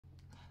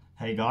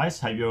Hey guys,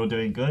 hope you're all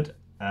doing good.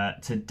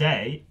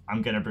 Today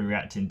I'm going to be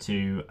reacting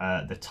to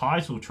the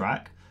title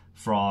track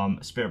from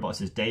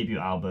Spiritbox's debut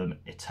album,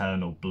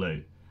 Eternal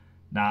Blue.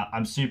 Now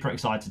I'm super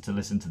excited to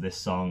listen to this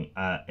song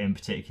in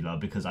particular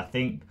because I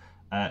think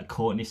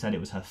Courtney said it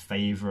was her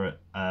favourite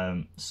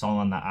song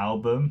on that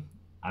album.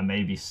 I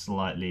may be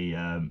slightly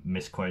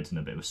misquoting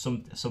a bit. It was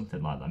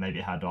something like that. Maybe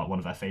it had like one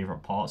of her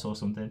favourite parts or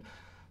something.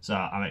 So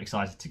I'm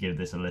excited to give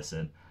this a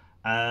listen.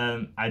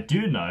 I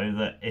do know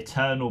that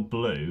Eternal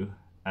Blue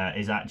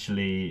is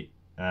actually,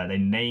 they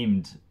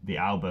named the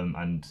album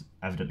and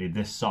evidently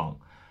this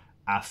song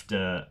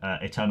after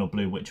Eternal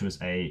Blue, which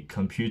was a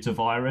computer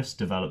virus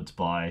developed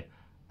by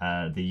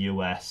the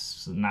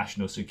US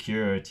National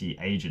Security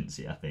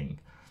Agency, I think,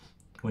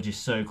 which is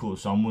so cool.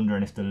 So I'm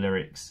wondering if the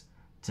lyrics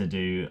to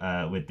do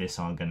with this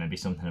song are going to be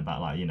something about,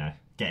 like, you know,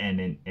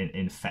 getting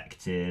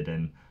infected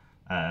and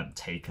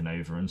taken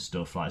over and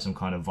stuff, like some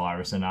kind of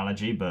virus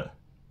analogy. But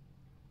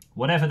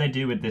whatever they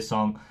do with this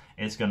song,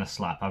 it's going to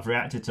slap. I've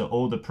reacted to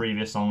all the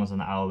previous songs on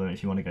the album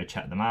if you want to go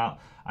check them out,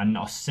 and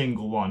not a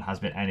single one has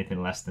been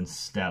anything less than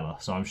stellar.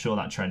 So I'm sure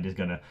that trend is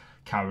going to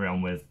carry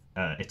on with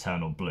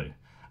Eternal Blue.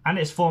 And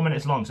it's 4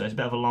 minutes long, so it's a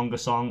bit of a longer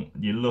song.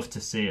 You love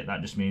to see it.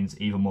 That just means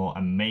even more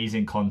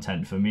amazing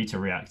content for me to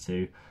react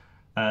to.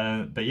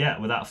 But yeah,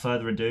 without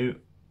further ado,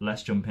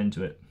 let's jump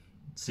into it.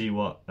 See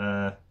what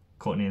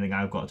Courtney and the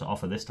gang have got to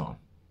offer this time.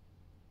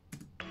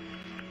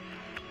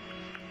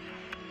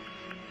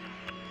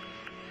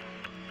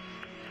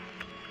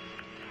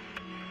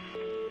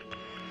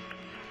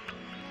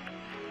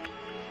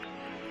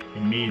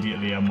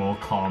 Immediately a more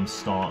calm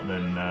start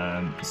than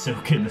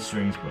Silk in the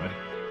Strings, bro.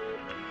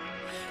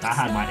 That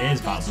had my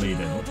ears about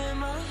bleeding.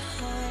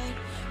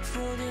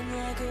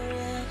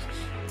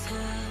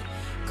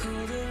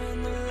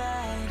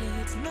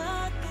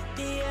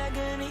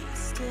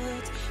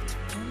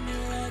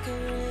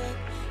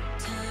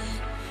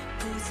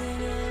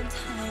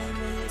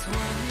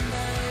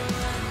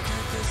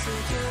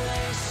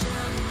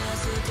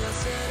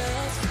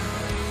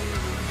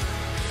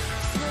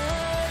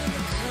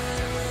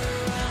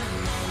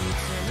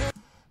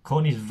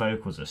 Courtney's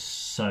vocals are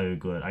so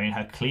good. I mean,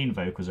 her clean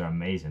vocals are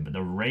amazing, but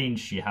the range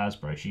she has,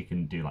 bro, she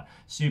can do like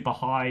super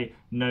high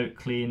note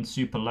clean,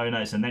 super low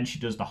notes, and then she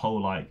does the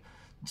whole like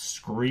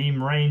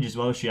scream range as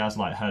well. She has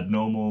like her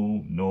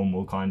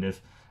normal kind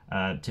of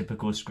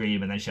typical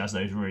scream, and then she has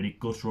those really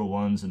guttural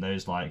ones and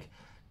those like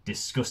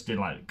disgusting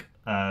like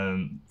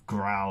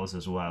growls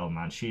as well.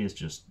 Man, she is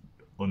just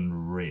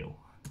unreal.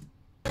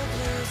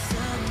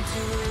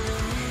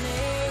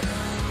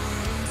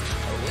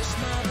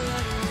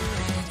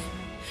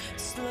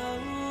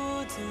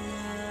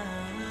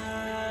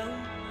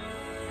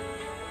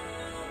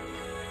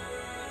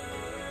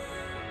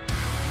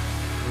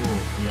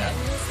 Yeah.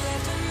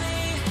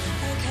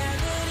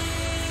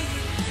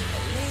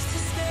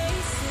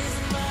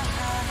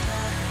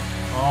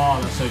 Oh,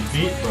 that's so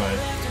deep, bro.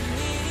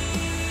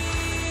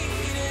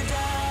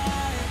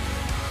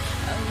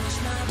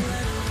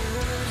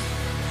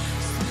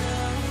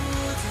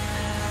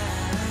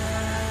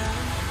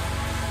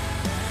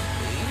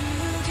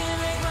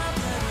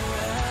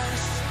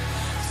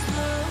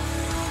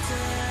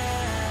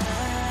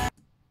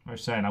 I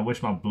was saying, I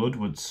wish my blood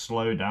would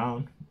slow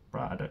down.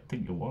 Bro, I don't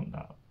think you want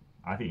that.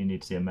 I think you need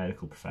to see a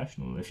medical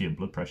professional if your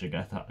blood pressure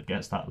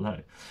gets that low.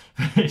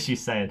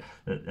 She's saying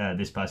that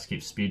this person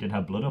keeps speeding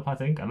her blood up, I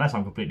think, unless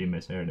I'm completely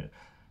mishearing it.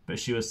 But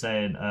she was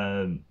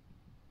saying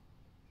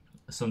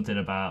something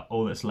about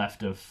all that's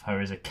left of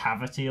her is a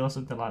cavity or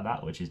something like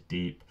that, which is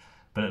deep.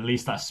 But at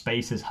least that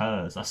space is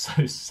hers. That's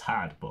so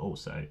sad, but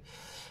also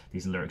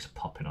these lyrics are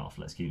popping off.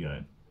 Let's keep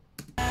going.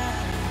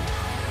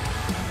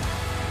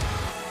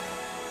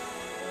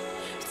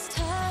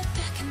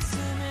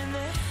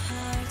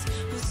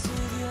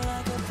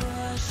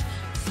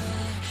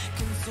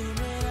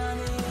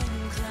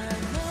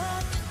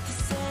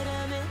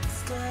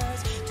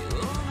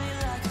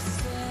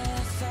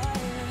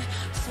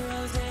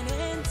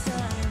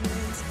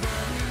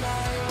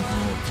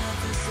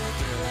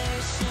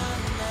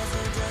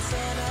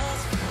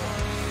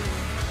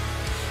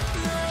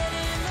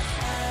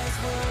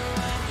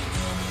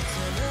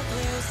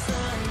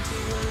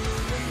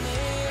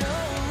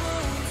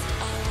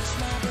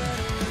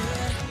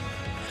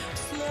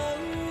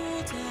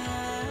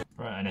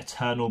 An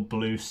eternal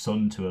blue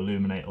sun to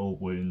illuminate all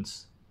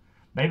wounds.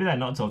 Maybe they're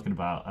not talking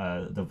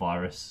about the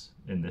virus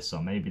in this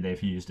song. Maybe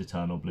they've used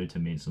eternal blue to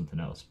mean something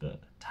else.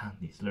 But damn,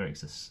 these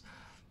lyrics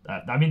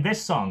are... I mean,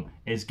 this song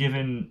is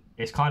given...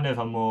 It's kind of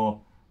a more...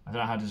 I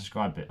don't know how to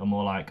describe it. A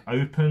more like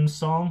open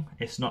song.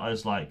 It's not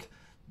as like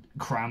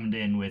crammed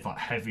in with like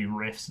heavy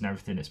riffs and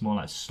everything. It's more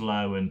like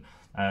slow, and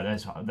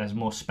there's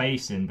more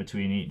space in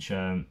between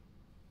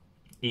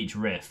each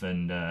riff,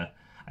 and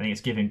I think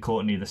it's giving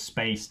Courtney the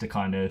space to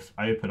kind of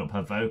open up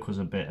her vocals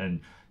a bit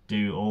and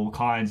do all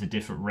kinds of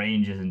different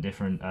ranges and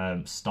different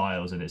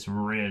styles, and it's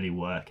really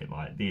working.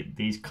 Like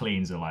these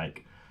cleans are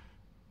like,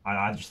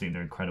 I just think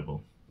they're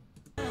incredible.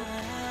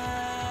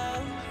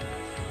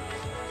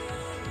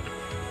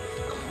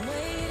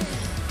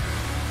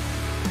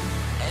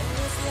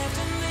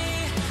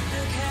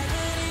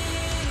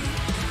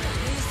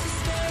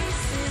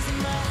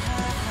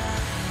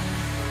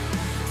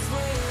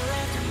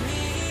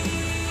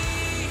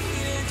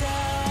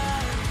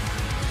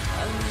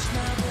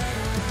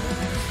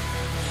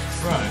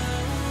 Bro,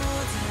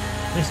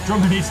 this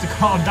drummer needs to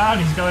calm down,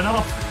 he's going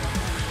off.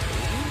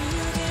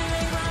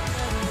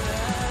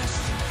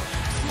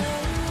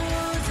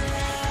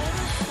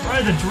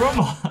 Bro,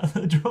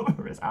 the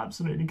drummer is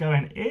absolutely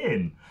going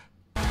in.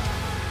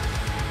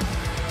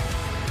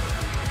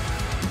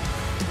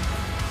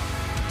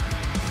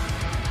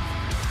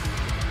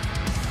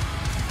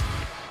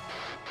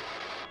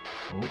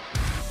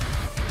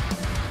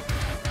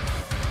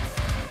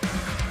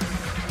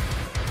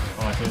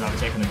 Oh, I think I'm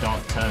taking a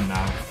dark turn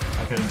now.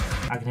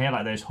 I can hear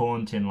like those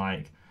haunting,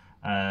 like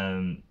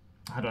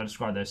how do I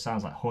describe those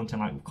sounds? Like haunting,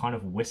 like kind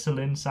of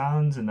whistling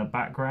sounds in the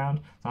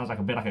background. Sounds like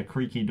a bit like a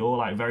creaky door,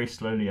 like very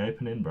slowly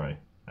opening, bro.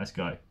 Let's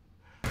go.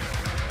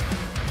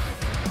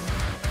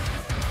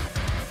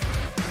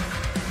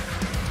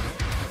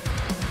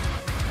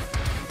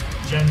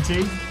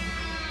 Genty.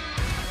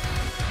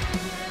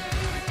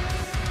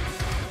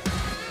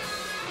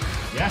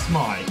 Yes,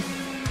 Mike.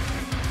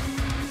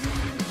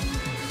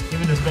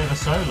 Giving us a bit of a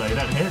solo, you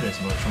don't hear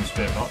this much from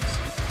Spiritbox.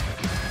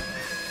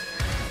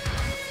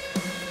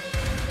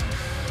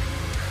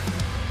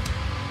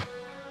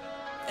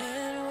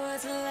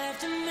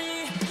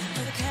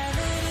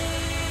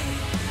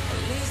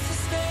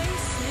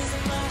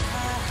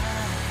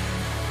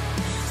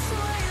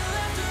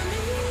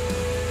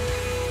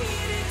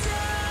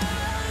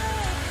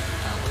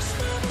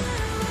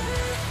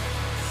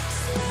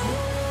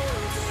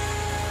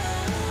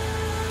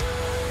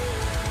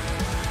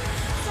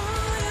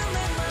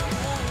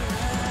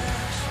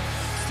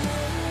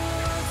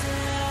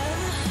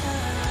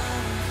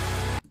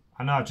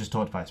 I know I've just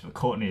talked about this, but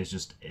Courtney is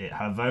just,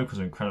 her vocals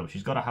are incredible.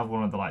 She's got to have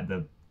one of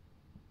the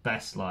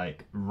best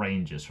like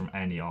ranges from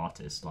any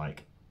artist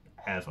like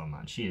ever,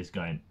 man. She is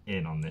going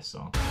in on this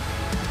song.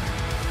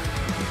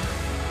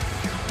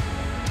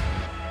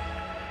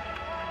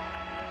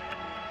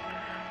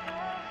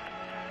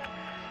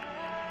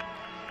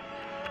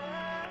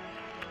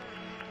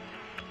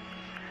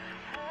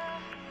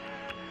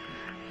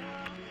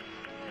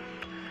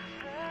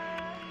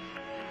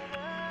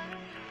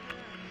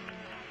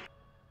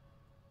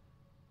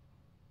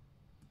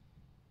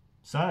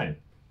 So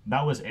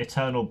that was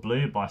Eternal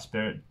Blue by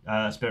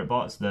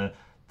Spiritbox,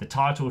 the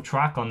title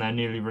track on their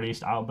newly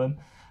released album.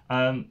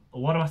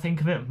 What do I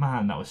think of it?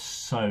 Man, that was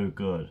so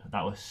good.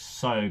 That was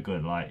so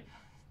good. Like,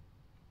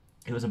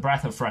 it was a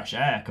breath of fresh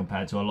air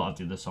compared to a lot of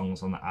the other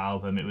songs on the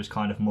album. It was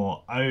kind of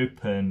more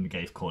open,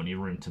 gave Courtney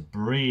room to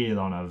breathe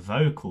on her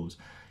vocals.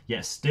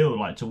 Yet still,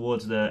 like,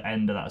 towards the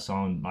end of that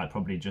song, like,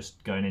 probably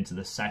just going into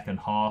the second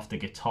half, the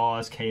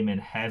guitars came in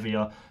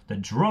heavier. The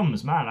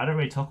drums, man, I don't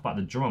really talk about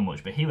the drum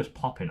much, but he was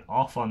popping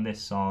off on this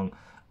song.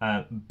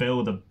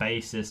 Bill, the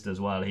bassist, as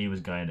well, he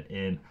was going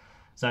in.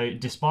 So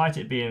despite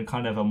it being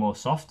kind of a more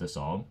softer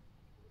song,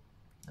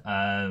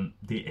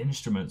 the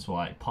instruments were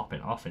like popping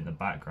off in the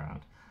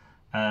background.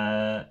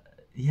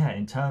 Yeah,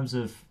 in terms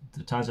of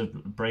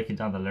breaking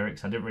down the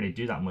lyrics, I didn't really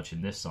do that much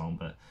in this song,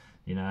 but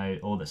you know,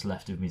 all that's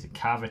left of me is a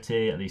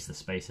cavity, at least the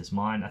space is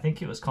mine. I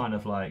think it was kind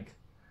of like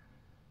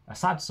a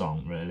sad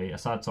song, really. A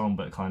sad song,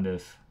 but kind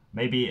of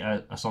maybe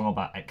a song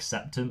about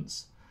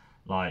acceptance.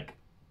 Like,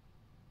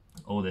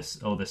 all this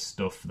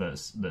stuff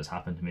that's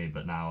happened to me,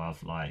 but now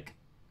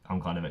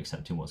I'm kind of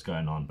accepting what's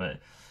going on.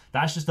 But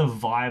that's just the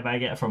vibe I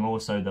get from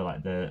also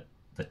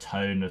the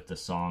tone of the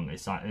song. It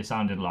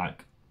sounded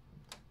like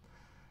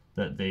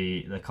that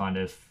the kind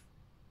of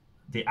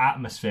the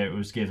atmosphere it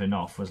was giving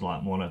off was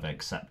like one of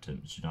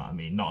acceptance, you know what I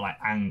mean? Not like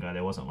anger.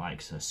 There wasn't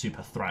like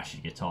super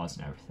thrashy guitars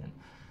and everything.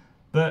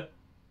 But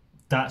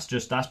that's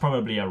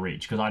probably a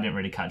reach, because I didn't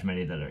really catch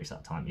many of the lyrics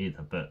that time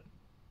either. But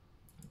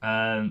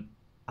a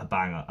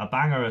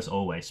banger as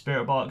always.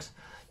 Spiritbox,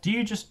 do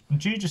you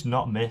just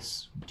not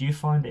miss? Do you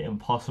find it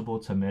impossible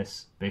to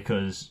miss?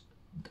 Because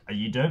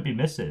you don't be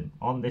missing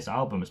on this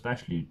album,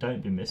 especially. You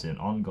don't be missing,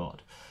 on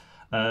God.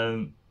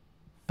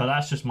 But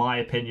that's just my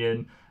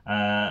opinion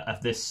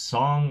of this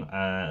song.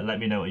 Let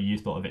me know what you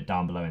thought of it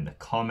down below in the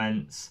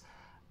comments.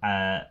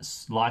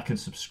 Like and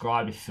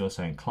subscribe if you feel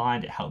so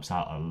inclined. It helps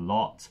out a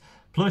lot.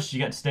 Plus, you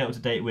get to stay up to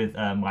date with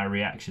my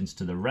reactions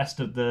to the rest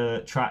of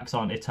the tracks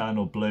on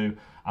Eternal Blue.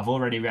 I've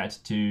already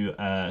reacted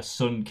to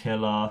Sun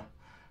Killer,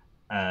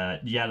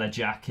 Yellow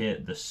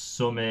Jacket, The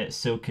Summit,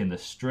 Silk in the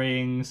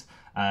Strings.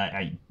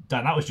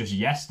 That was just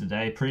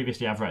yesterday.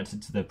 Previously, I've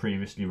reacted to the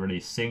previously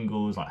released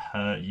singles like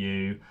Hurt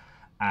You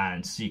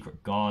and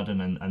Secret Garden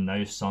and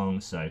those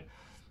songs. So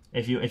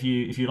if you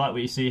like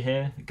what you see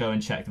here, go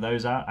and check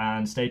those out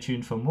and stay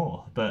tuned for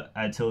more. But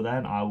until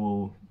then, I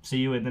will see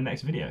you in the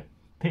next video.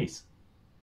 Peace.